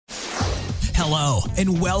Hello,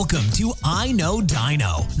 and welcome to I Know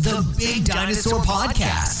Dino, the Big Dinosaur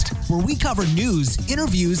Podcast, where we cover news,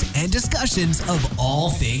 interviews, and discussions of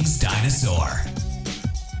all things dinosaur.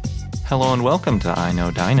 Hello and welcome to I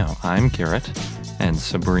Know Dino. I'm Garrett, and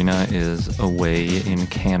Sabrina is away in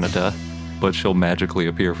Canada, but she'll magically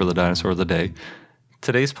appear for the Dinosaur of the Day.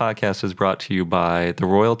 Today's podcast is brought to you by the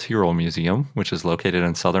Royal Tyrrell Museum, which is located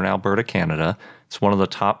in southern Alberta, Canada. It's one of the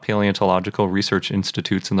top paleontological research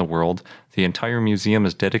institutes in the world. The entire museum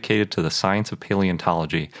is dedicated to the science of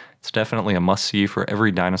paleontology. It's definitely a must-see for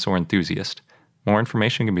every dinosaur enthusiast. More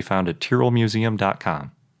information can be found at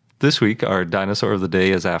tyrrellmuseum.com. This week, our dinosaur of the day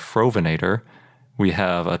is Afrovenator. We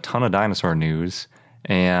have a ton of dinosaur news,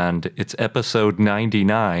 and it's episode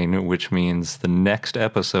 99, which means the next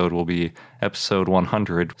episode will be episode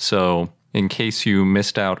 100. So in case you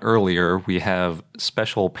missed out earlier, we have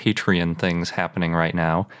special Patreon things happening right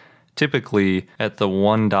now. Typically, at the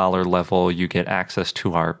 $1 level, you get access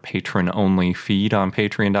to our patron-only feed on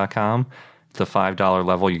patreon.com. At the $5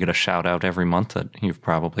 level, you get a shout-out every month that you've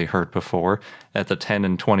probably heard before. At the $10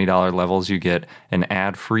 and $20 levels, you get an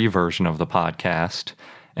ad-free version of the podcast.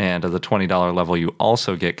 And at the $20 level, you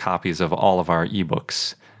also get copies of all of our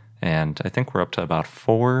ebooks. And I think we're up to about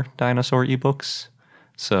 4 dinosaur ebooks.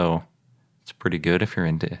 So it's pretty good if you're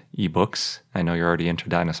into ebooks. I know you're already into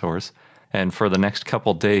dinosaurs. And for the next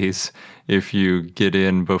couple days, if you get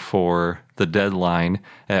in before the deadline,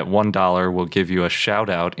 at $1, we'll give you a shout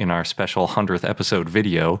out in our special 100th episode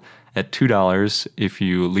video. At $2, if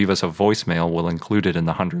you leave us a voicemail, we'll include it in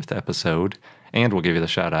the 100th episode. And we'll give you the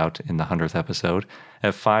shout out in the 100th episode.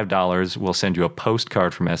 At $5, we'll send you a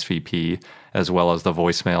postcard from SVP, as well as the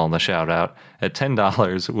voicemail and the shout out. At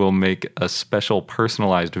 $10, we'll make a special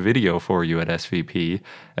personalized video for you at SVP,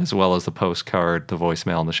 as well as the postcard, the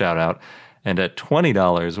voicemail, and the shout out. And at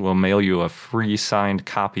 $20, we'll mail you a free signed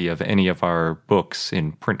copy of any of our books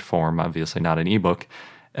in print form, obviously not an ebook,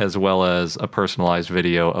 as well as a personalized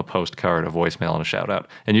video, a postcard, a voicemail, and a shout-out.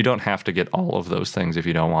 And you don't have to get all of those things if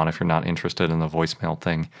you don't want. If you're not interested in the voicemail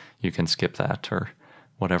thing, you can skip that or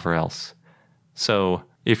whatever else. So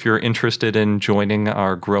if you're interested in joining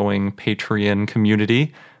our growing Patreon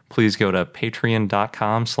community, please go to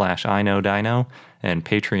patreon.com/iknowdino, and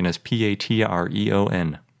Patreon is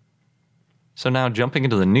Patreon. So now jumping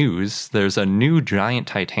into the news, there's a new giant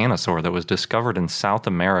titanosaur that was discovered in South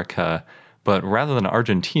America, but rather than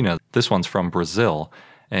Argentina, this one's from Brazil,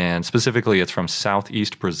 and specifically it's from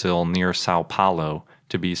southeast Brazil near Sao Paulo,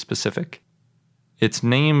 to be specific. It's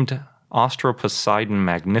named Austroposeidon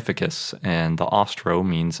magnificus, and the Austro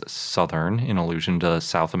means southern, in allusion to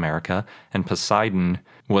South America, and Poseidon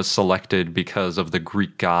was selected because of the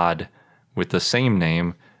Greek god with the same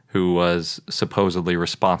name, who was supposedly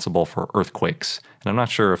responsible for earthquakes. And I'm not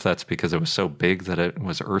sure if that's because it was so big that it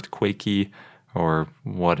was earthquakey, or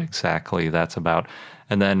what exactly that's about.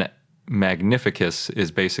 And then magnificus is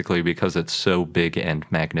basically because it's so big and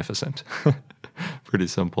magnificent. Pretty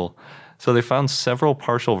simple. So they found several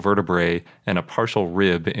partial vertebrae and a partial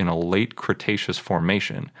rib in a late Cretaceous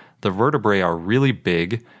formation. The vertebrae are really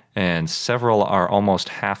big, and several are almost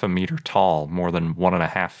half a meter tall, more than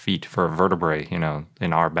 1.5 feet for a vertebrae. You know,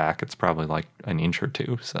 in our back, it's probably like an inch or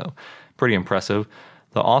two, so pretty impressive.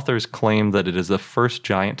 The authors claim that it is the first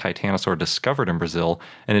giant titanosaur discovered in Brazil,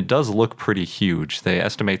 and it does look pretty huge. They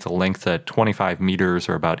estimate the length at 25 meters,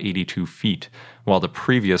 or about 82 feet, while the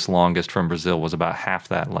previous longest from Brazil was about half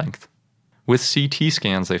that length. With CT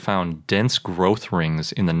scans, they found dense growth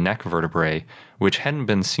rings in the neck vertebrae, which hadn't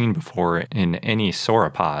been seen before in any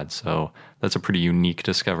sauropod, so that's a pretty unique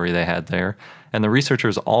discovery they had there. And the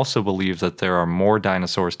researchers also believe that there are more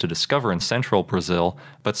dinosaurs to discover in central Brazil,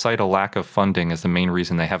 but cite a lack of funding as the main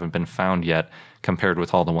reason they haven't been found yet, compared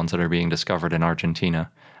with all the ones that are being discovered in Argentina.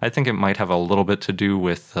 I think it might have a little bit to do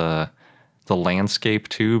with the landscape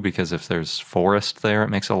too, because if there's forest there, it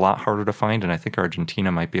makes it a lot harder to find, and I think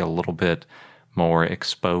Argentina might be a little bit more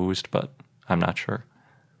exposed, but I'm not sure.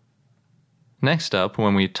 Next up,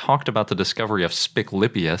 when we talked about the discovery of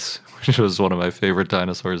Spiclipius, which was one of my favorite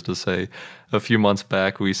dinosaurs to say, a few months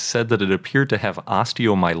back, we said that it appeared to have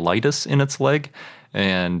osteomyelitis in its leg.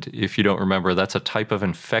 And if you don't remember, that's a type of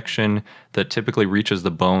infection that typically reaches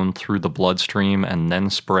the bone through the bloodstream and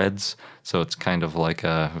then spreads. So it's kind of like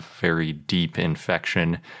a very deep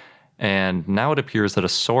infection. And now it appears that a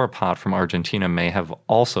sauropod from Argentina may have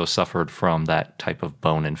also suffered from that type of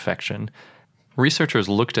bone infection. Researchers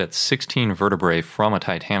looked at 16 vertebrae from a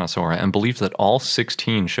titanosaur and believe that all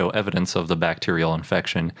 16 show evidence of the bacterial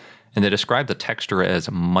infection, and they describe the texture as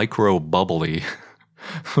micro-bubbly,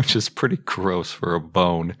 which is pretty gross for a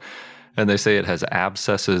bone. And they say it has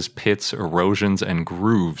abscesses, pits, erosions, and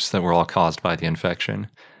grooves that were all caused by the infection.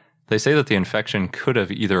 They say that the infection could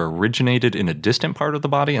have either originated in a distant part of the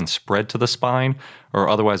body and spread to the spine, or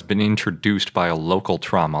otherwise been introduced by a local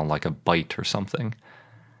trauma, like a bite or something.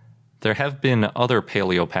 There have been other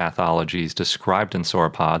paleopathologies described in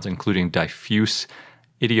sauropods, including diffuse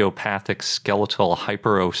idiopathic skeletal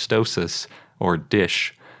hyperostosis, or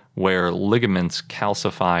DISH, where ligaments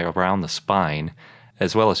calcify around the spine,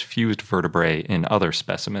 as well as fused vertebrae in other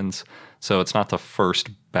specimens. So it's not the first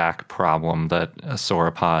back problem that a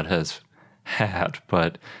sauropod has had,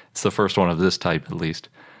 but it's the first one of this type at least.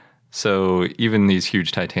 So even these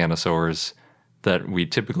huge titanosaurs that we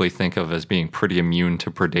typically think of as being pretty immune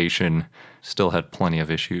to predation still had plenty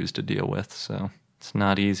of issues to deal with. So it's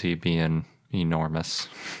not easy being enormous.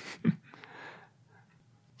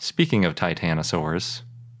 Speaking of titanosaurs,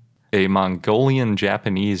 a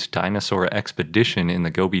Mongolian-Japanese dinosaur expedition in the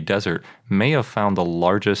Gobi Desert may have found the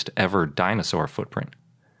largest ever dinosaur footprint.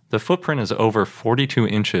 The footprint is over 42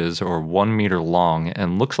 inches or 1 meter long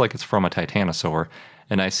and looks like it's from a titanosaur.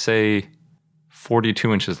 And I say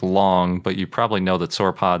 42 inches long, but you probably know that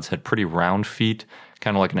sauropods had pretty round feet,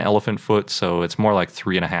 kind of like an elephant foot, so it's more like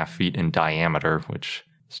 3.5 feet in diameter, which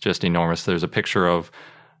is just enormous. There's a picture of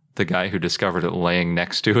the guy who discovered it laying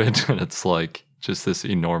next to it, and it's like just this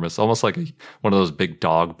enormous, almost like one of those big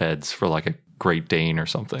dog beds for like a Great Dane or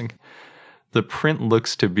something. The print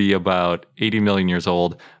looks to be about 80 million years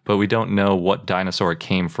old, but we don't know what dinosaur it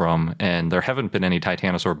came from, and there haven't been any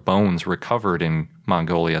titanosaur bones recovered in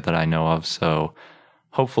Mongolia that I know of, so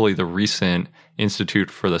hopefully the recent Institute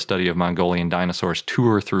for the Study of Mongolian Dinosaurs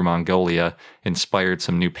tour through Mongolia inspired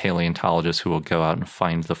some new paleontologists who will go out and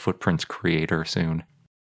find the footprint's creator soon.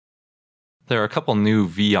 There are a couple new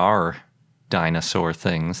VR dinosaur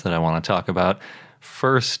things that I want to talk about.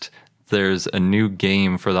 First, there's a new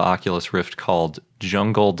game for the Oculus Rift called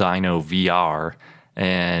Jungle Dino VR,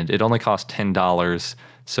 and it only cost $10,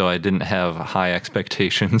 so I didn't have high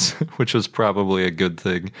expectations, which was probably a good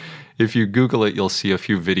thing. If you Google it, you'll see a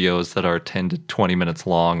few videos that are 10 to 20 minutes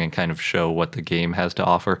long and kind of show what the game has to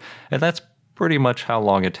offer, and that's pretty much how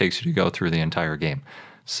long it takes you to go through the entire game.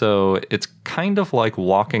 So it's kind of like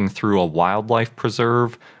walking through a wildlife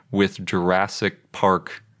preserve with Jurassic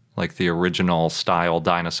Park, like the original style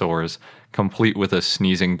dinosaurs, complete with a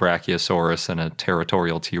sneezing Brachiosaurus and a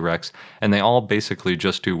territorial T-Rex. And they all basically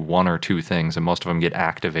just do one or two things, and most of them get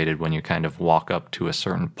activated when you kind of walk up to a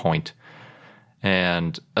certain point.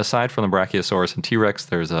 And aside from the Brachiosaurus and T-Rex,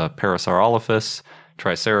 there's a Parasaurolophus,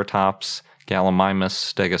 Triceratops,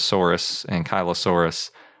 Gallimimus, Stegosaurus,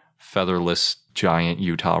 Ankylosaurus, featherless giant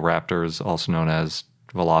Utah raptors, also known as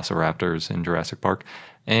velociraptors in Jurassic Park,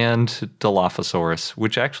 and Dilophosaurus,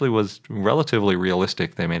 which actually was relatively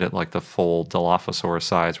realistic. They made it like the full Dilophosaurus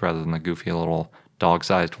size rather than the goofy little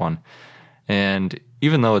dog-sized one. And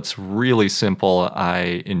even though it's really simple,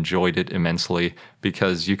 I enjoyed it immensely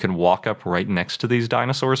because you can walk up right next to these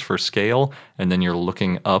dinosaurs for scale, and then you're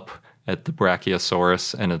looking up at the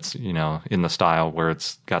Brachiosaurus, and it's, you know, in the style where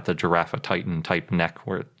it's got the Giraffa-Titan type neck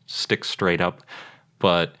where it sticks straight up.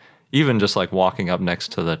 But even just like walking up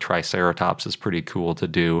next to the Triceratops is pretty cool to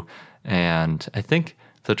do. And I think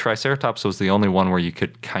the Triceratops was the only one where you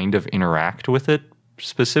could kind of interact with it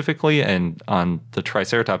specifically. And on the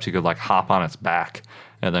Triceratops, you could like hop on its back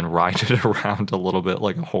and then ride it around a little bit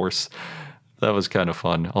like a horse. That was kind of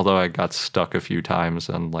fun. Although I got stuck a few times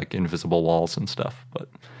on like invisible walls and stuff. But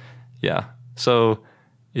yeah. So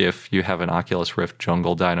if you have an Oculus Rift,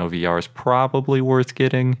 Jungle Dino VR is probably worth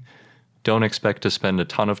getting. Don't expect to spend a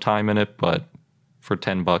ton of time in it, but for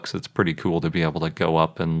 $10, it's pretty cool to be able to go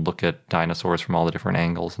up and look at dinosaurs from all the different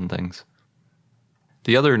angles and things.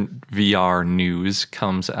 The other VR news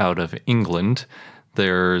comes out of England.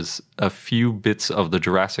 There's a few bits of the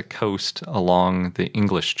Jurassic Coast along the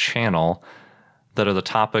English Channel that are the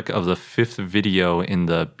topic of the 5th video in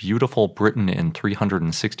the Beautiful Britain in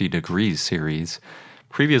 360 Degrees series.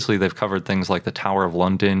 Previously, they've covered things like the Tower of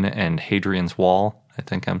London and Hadrian's Wall. I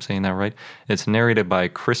think I'm saying that right. It's narrated by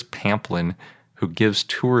Chris Pamplin, who gives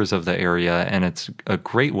tours of the area, and it's a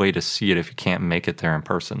great way to see it if you can't make it there in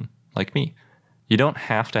person, like me. You don't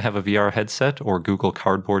have to have a VR headset or Google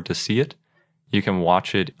Cardboard to see it. You can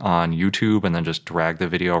watch it on YouTube and then just drag the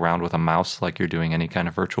video around with a mouse like you're doing any kind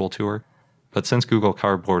of virtual tour. But since Google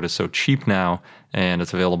Cardboard is so cheap now, and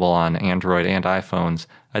it's available on Android and iPhones,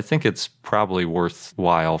 I think it's probably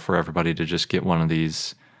worthwhile for everybody to just get one of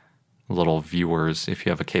these little viewers if you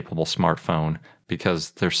have a capable smartphone,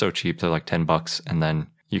 because they're so cheap. They're like $10, and then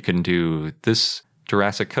you can do this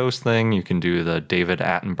Jurassic Coast thing, you can do the David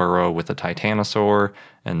Attenborough with the Titanosaur,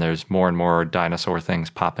 and there's more and more dinosaur things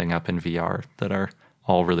popping up in VR that are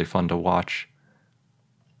all really fun to watch.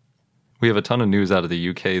 We have a ton of news out of the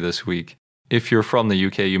UK this week. If you're from the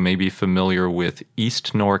UK, you may be familiar with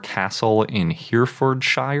Eastnor Castle in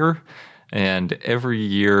Herefordshire, and every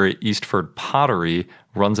year Eastford Pottery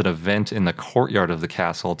runs an event in the courtyard of the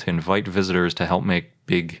castle to invite visitors to help make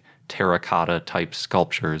big terracotta-type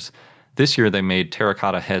sculptures. This year they made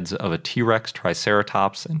terracotta heads of a T-Rex,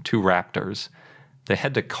 Triceratops, and 2 raptors. They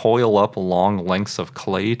had to coil up long lengths of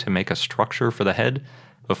clay to make a structure for the head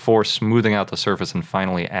before smoothing out the surface and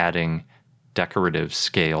finally adding decorative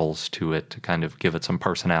scales to it to kind of give it some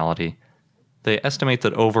personality. They estimate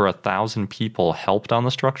that over 1,000 people helped on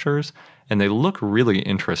the structures, and they look really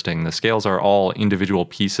interesting. The scales are all individual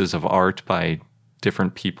pieces of art by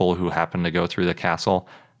different people who happen to go through the castle,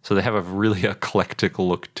 so they have a really eclectic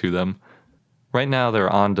look to them. Right now they're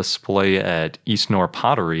on display at Eastnor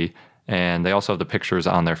Pottery, and they also have the pictures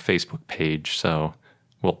on their Facebook page, so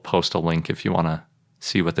we'll post a link if you want to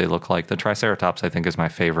see what they look like. The Triceratops, I think, is my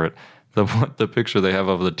favorite. The picture they have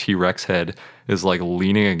of the T-Rex head is like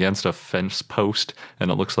leaning against a fence post, and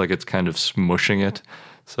it looks like it's kind of smushing it.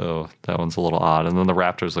 So that one's a little odd. And then the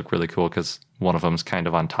raptors look really cool because one of them's kind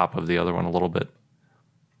of on top of the other one a little bit.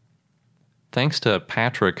 Thanks to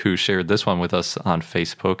Patrick, who shared this one with us on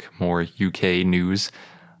Facebook, more UK news.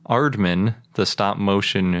 Aardman, the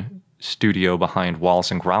stop-motion studio behind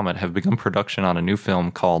Wallace and Gromit, have begun production on a new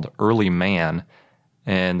film called Early Man,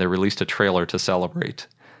 and they released a trailer to celebrate.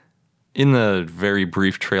 In the very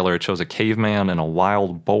brief trailer, it shows a caveman and a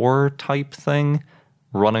wild boar type thing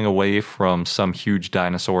running away from some huge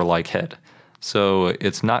dinosaur-like head. So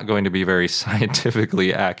it's not going to be very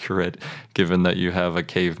scientifically accurate, given that you have a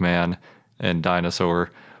caveman and dinosaur,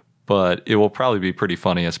 but it will probably be pretty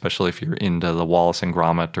funny, especially if you're into the Wallace and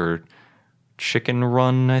Gromit or Chicken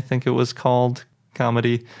Run, I think it was called,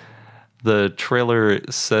 comedy. The trailer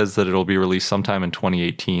says that it'll be released sometime in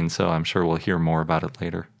 2018, so I'm sure we'll hear more about it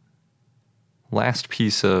later. Last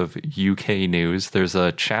piece of UK news, there's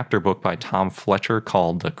a chapter book by Tom Fletcher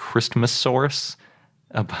called The Christmasaurus,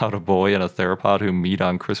 about a boy and a theropod who meet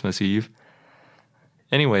on Christmas Eve.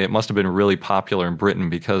 Anyway, it must have been really popular in Britain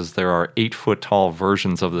because there are 8-foot-tall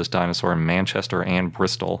versions of this dinosaur in Manchester and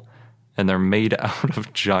Bristol, and they're made out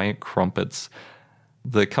of giant crumpets.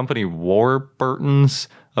 The company Warburton's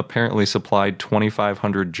apparently supplied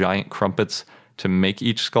 2,500 giant crumpets to make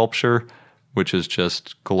each sculpture, which is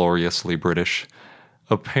just gloriously British.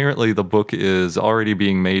 Apparently, the book is already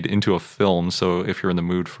being made into a film, so if you're in the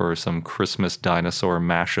mood for some Christmas dinosaur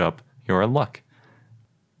mashup, you're in luck.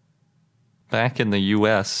 Back in the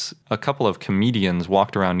US, a couple of comedians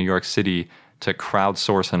walked around New York City to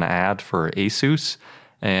crowdsource an ad for Asus,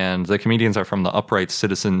 and the comedians are from the Upright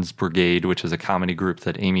Citizens Brigade, which is a comedy group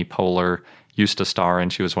that Amy Poehler used to star in.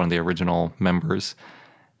 She was one of the original members,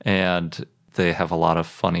 and they have a lot of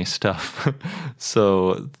funny stuff.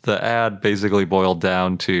 So the ad basically boiled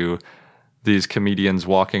down to these comedians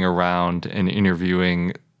walking around and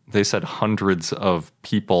interviewing, they said, hundreds of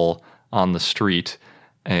people on the street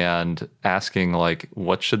and asking, like,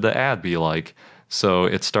 what should the ad be like? So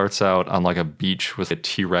it starts out on like a beach with a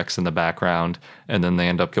T-Rex in the background, and then they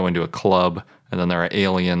end up going to a club, and then there are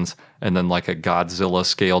aliens, and then like a Godzilla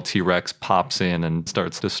scale T-Rex pops in and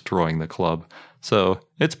starts destroying the club. So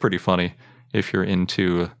it's pretty funny if you're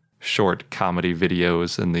into short comedy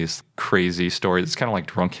videos and these crazy stories. It's kind of like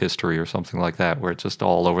Drunk History or something like that, where it's just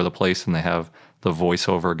all over the place and they have the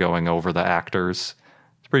voiceover going over the actors.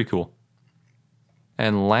 It's pretty cool.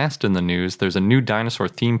 And last in the news, there's a new dinosaur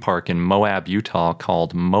theme park in Moab, Utah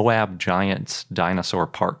called Moab Giants Dinosaur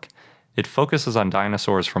Park. It focuses on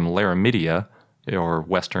dinosaurs from Laramidia, or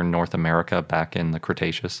Western North America back in the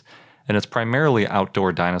Cretaceous, and it's primarily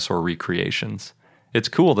outdoor dinosaur recreations. It's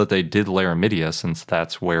cool that they did Laramidia since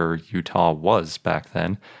that's where Utah was back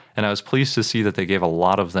then, and I was pleased to see that they gave a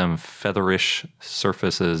lot of them featherish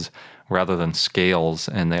surfaces rather than scales,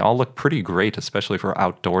 and they all look pretty great, especially for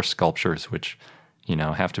outdoor sculptures, which, you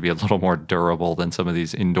know, have to be a little more durable than some of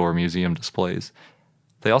these indoor museum displays.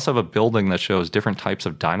 They also have a building that shows different types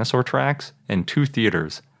of dinosaur tracks and 2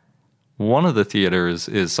 theaters. One of the theaters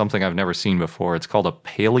is something I've never seen before. It's called a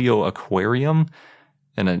paleo aquarium,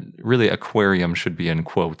 and really aquarium should be in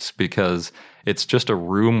quotes because it's just a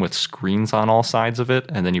room with screens on all sides of it,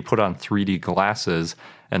 and then you put on 3D glasses,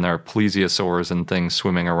 and there are plesiosaurs and things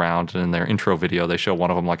swimming around, and in their intro video they show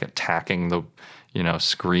one of them like attacking the,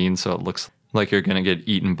 screen, so it looks like you're going to get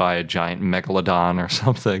eaten by a giant megalodon or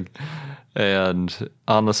something. And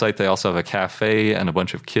on the site, they also have a cafe and a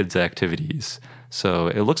bunch of kids' activities. So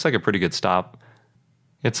it looks like a pretty good stop.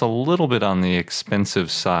 It's a little bit on the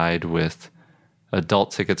expensive side, with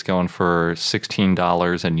adult tickets going for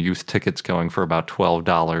 $16 and youth tickets going for about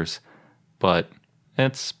 $12, but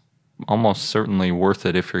it's almost certainly worth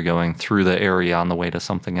it if you're going through the area on the way to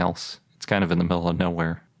something else. It's kind of in the middle of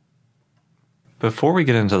nowhere. Before we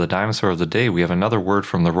get into the dinosaur of the day, we have another word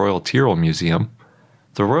from the Royal Tyrrell Museum.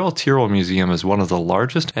 The Royal Tyrrell Museum is one of the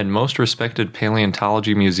largest and most respected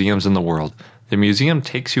paleontology museums in the world. The museum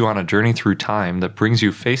takes you on a journey through time that brings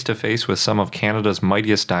you face to face with some of Canada's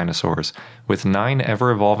mightiest dinosaurs. With 9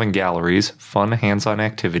 ever-evolving galleries, fun hands-on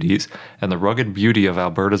activities, and the rugged beauty of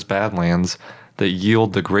Alberta's Badlands that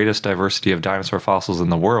yield the greatest diversity of dinosaur fossils in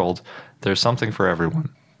the world, there's something for everyone.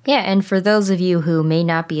 Yeah, and for those of you who may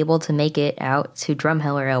not be able to make it out to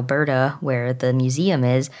Drumheller, Alberta, where the museum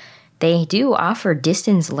is, they do offer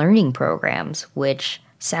distance learning programs, which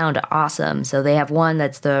sound awesome. So they have one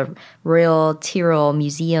that's the Royal Tyrrell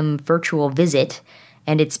Museum Virtual Visit,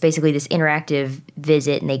 and it's basically this interactive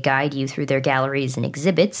visit, and they guide you through their galleries and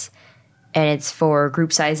exhibits, and it's for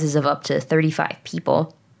group sizes of up to 35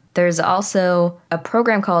 people. There's also a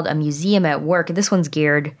program called A Museum at Work. This one's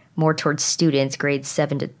geared more towards students, grades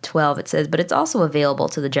 7 to 12, it says, but it's also available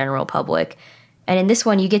to the general public. And in this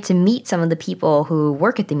one, you get to meet some of the people who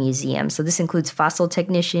work at the museum. So this includes fossil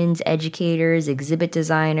technicians, educators, exhibit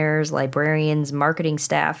designers, librarians, marketing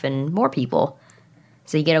staff, and more people.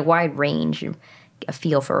 So you get a wide range, a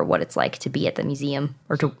feel for what it's like to be at the museum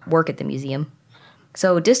or to work at the museum.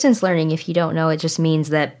 So distance learning, if you don't know, it just means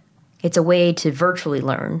that it's a way to virtually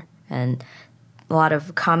learn. And a lot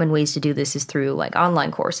of common ways to do this is through like online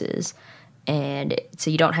courses. And so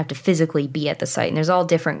you don't have to physically be at the site. And there's all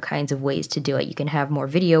different kinds of ways to do it. You can have more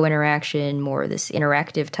video interaction, more this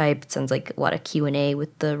interactive type. It sounds like a lot of Q&A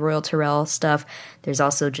with the Royal Tyrrell stuff. There's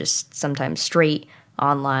also just sometimes straight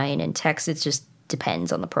online and text. It just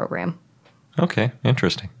depends on the program. Okay,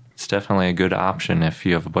 interesting. It's definitely a good option if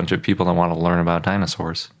you have a bunch of people that want to learn about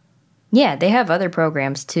dinosaurs. Yeah, they have other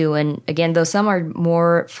programs too. And again, though some are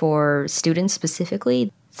more for students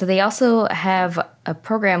specifically, so they also have a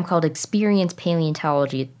program called Experience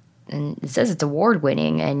Paleontology, and it says it's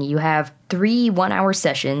award-winning, and you have 3 one-hour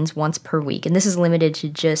sessions once per week, and this is limited to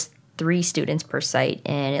just 3 students per site,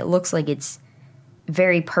 and it looks like it's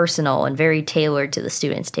very personal and very tailored to the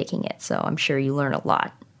students taking it, so I'm sure you learn a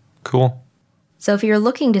lot. Cool. So if you're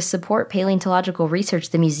looking to support paleontological research,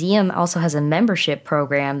 the museum also has a membership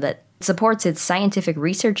program that supports its scientific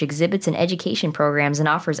research, exhibits, and education programs and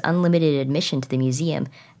offers unlimited admission to the museum.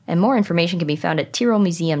 And more information can be found at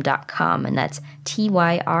tyrrellmuseum.com, and that's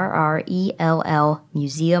TYRRELL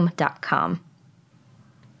museum.com.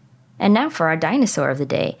 And now for our dinosaur of the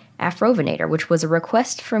day, Afrovenator, which was a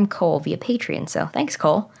request from Cole via Patreon, so thanks,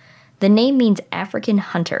 Cole. The name means African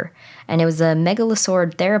hunter, and it was a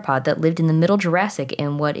megalosaurid theropod that lived in the Middle Jurassic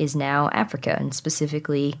in what is now Africa, and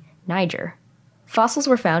specifically Niger. Fossils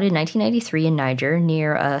were found in 1993 in Niger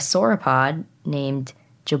near a sauropod named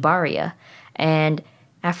Jobaria, and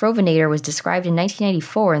Afrovenator was described in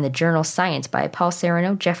 1994 in the journal Science by Paul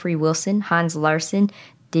Serrano, Jeffrey Wilson, Hans Larsen,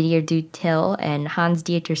 Didier Dutil, and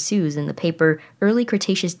Hans-Dieter Suess in the paper Early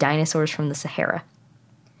Cretaceous Dinosaurs from the Sahara.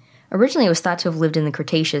 Originally, it was thought to have lived in the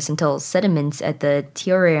Cretaceous until sediments at the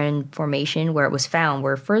Tioryan Formation, where it was found,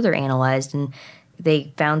 were further analyzed, and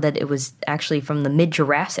they found that it was actually from the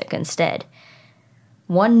mid-Jurassic instead.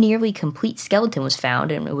 One nearly complete skeleton was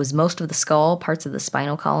found, and it was most of the skull, parts of the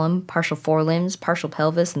spinal column, partial forelimbs, partial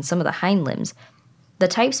pelvis, and some of the hind limbs. The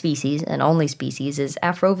type species, and only species, is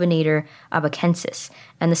Afrovenator abacensis,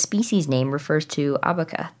 and the species name refers to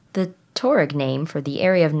Abaca, the Tuareg name for the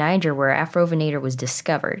area of Niger where Afrovenator was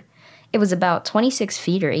discovered. It was about 26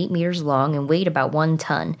 feet or 8 meters long and weighed about 1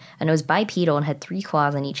 ton, and it was bipedal and had 3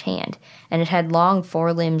 claws on each hand, and it had long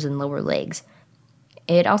forelimbs and lower legs.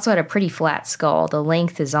 It also had a pretty flat skull. The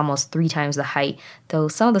length is almost 3 times the height, though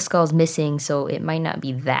some of the skull is missing, so it might not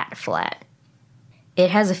be that flat. It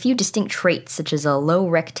has a few distinct traits, such as a low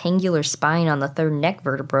rectangular spine on the 3rd neck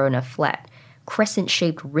vertebra and a flat,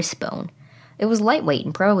 crescent-shaped wrist bone. It was lightweight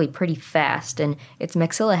and probably pretty fast, and its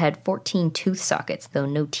maxilla had 14 tooth sockets, though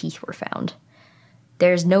no teeth were found.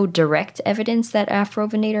 There's no direct evidence that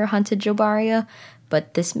Afrovenator hunted Jobaria,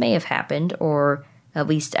 but this may have happened, or at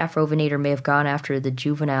least Afrovenator may have gone after the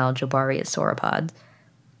juvenile Jobaria sauropods.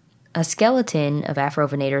 A skeleton of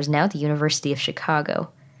Afrovenator is now at the University of Chicago.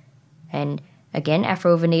 And again,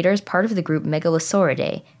 Afrovenator is part of the group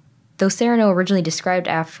Megalosauridae, though Serrano originally described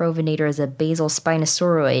Afrovenator as a basal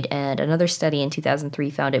spinosauroid, and another study in 2003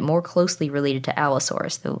 found it more closely related to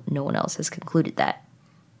Allosaurus, though no one else has concluded that.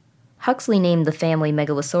 Huxley named the family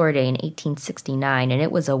Megalosauridae in 1869, and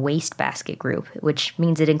it was a wastebasket group, which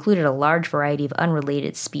means it included a large variety of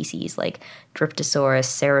unrelated species like Dryptosaurus,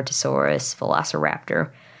 Ceratosaurus, Velociraptor.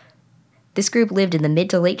 This group lived in the mid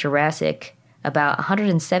to late Jurassic, about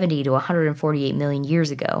 170 to 148 million years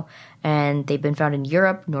ago, and they've been found in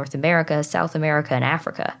Europe, North America, South America, and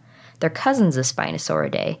Africa. They're cousins of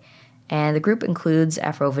Spinosauridae, and the group includes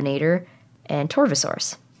Afrovenator and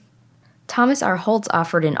Torvosaurus. Thomas R. Holtz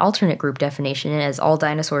offered an alternate group definition as all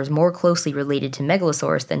dinosaurs more closely related to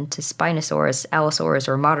Megalosaurus than to Spinosaurus, Allosaurus,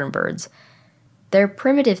 or modern birds. They're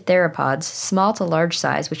primitive theropods, small to large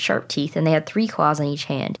size with sharp teeth, and they had 3 claws on each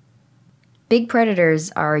hand. Big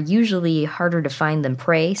predators are usually harder to find than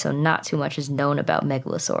prey, so not too much is known about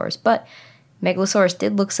Megalosaurus, but Megalosaurus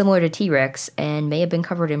did look similar to T-Rex and may have been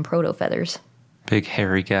covered in proto-feathers. Big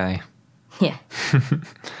hairy guy. Yeah.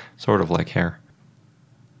 Sort of like hair.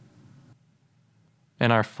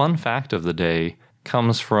 And our fun fact of the day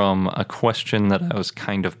comes from a question that I was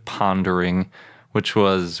kind of pondering, which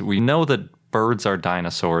was, we know that birds are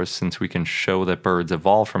dinosaurs since we can show that birds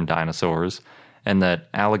evolved from dinosaurs, and that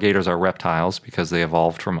alligators are reptiles because they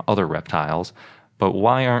evolved from other reptiles. But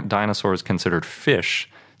why aren't dinosaurs considered fish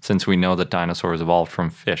since we know that dinosaurs evolved from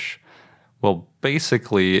fish? Well,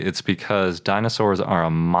 basically, it's because dinosaurs are a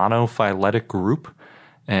monophyletic group,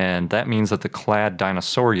 and that means that the clade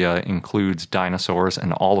Dinosauria includes dinosaurs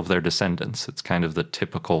and all of their descendants. It's kind of the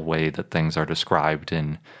typical way that things are described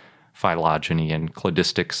in phylogeny and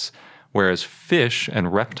cladistics, whereas fish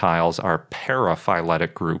and reptiles are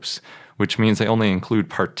paraphyletic groups, which means they only include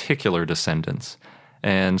particular descendants.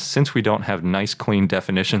 And since we don't have nice, clean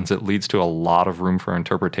definitions, it leads to a lot of room for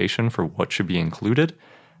interpretation for what should be included.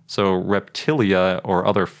 So reptilia or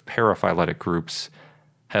other paraphyletic groups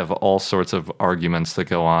have all sorts of arguments that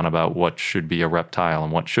go on about what should be a reptile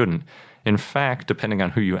and what shouldn't. In fact, depending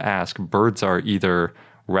on who you ask, birds are either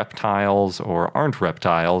reptiles or aren't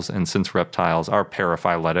reptiles, and since reptiles are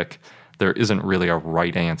paraphyletic, there isn't really a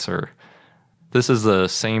right answer. This is the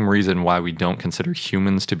same reason why we don't consider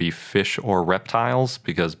humans to be fish or reptiles,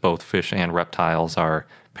 because both fish and reptiles are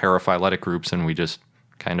paraphyletic groups, and we just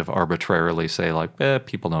kind of arbitrarily say, like,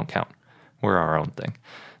 people don't count. We're our own thing.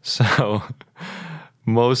 So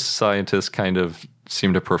most scientists kind of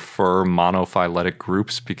seem to prefer monophyletic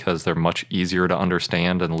groups because they're much easier to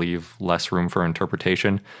understand and leave less room for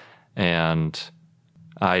interpretation. And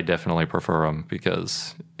I definitely prefer them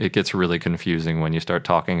because it gets really confusing when you start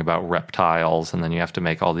talking about reptiles and then you have to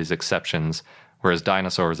make all these exceptions. Whereas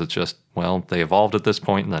dinosaurs, it's just, well, they evolved at this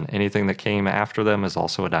point, and then anything that came after them is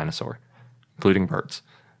also a dinosaur, including birds.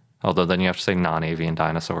 Although then you have to say non-avian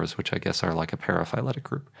dinosaurs, which I guess are like a paraphyletic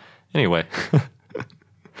group. Anyway.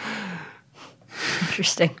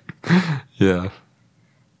 Interesting. Yeah.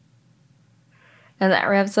 And that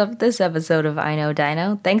wraps up this episode of I Know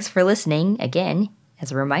Dino. Thanks for listening. Again,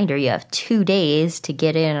 as a reminder, you have 2 days to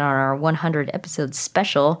get in on our 100 episode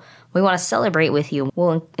special. We want to celebrate with you.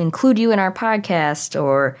 We'll include you in our podcast,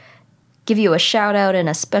 or give you a shout out in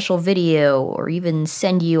a special video, or even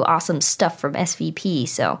send you awesome stuff from SVP.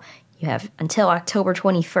 So you have until October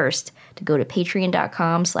 21st to go to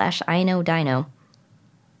patreon.com/iknowdino.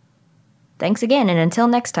 Thanks again, and until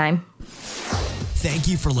next time. Thank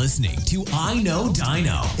you for listening to I Know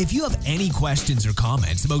Dino. If you have any questions or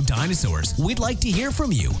comments about dinosaurs, we'd like to hear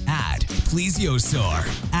from you at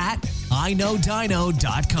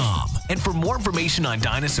plesiosaur@iknowdino.com. And for more information on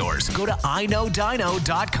dinosaurs, go to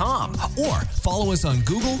iknowdino.com or follow us on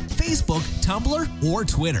Google, Facebook, Tumblr, or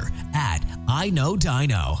Twitter at I Know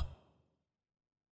Dino.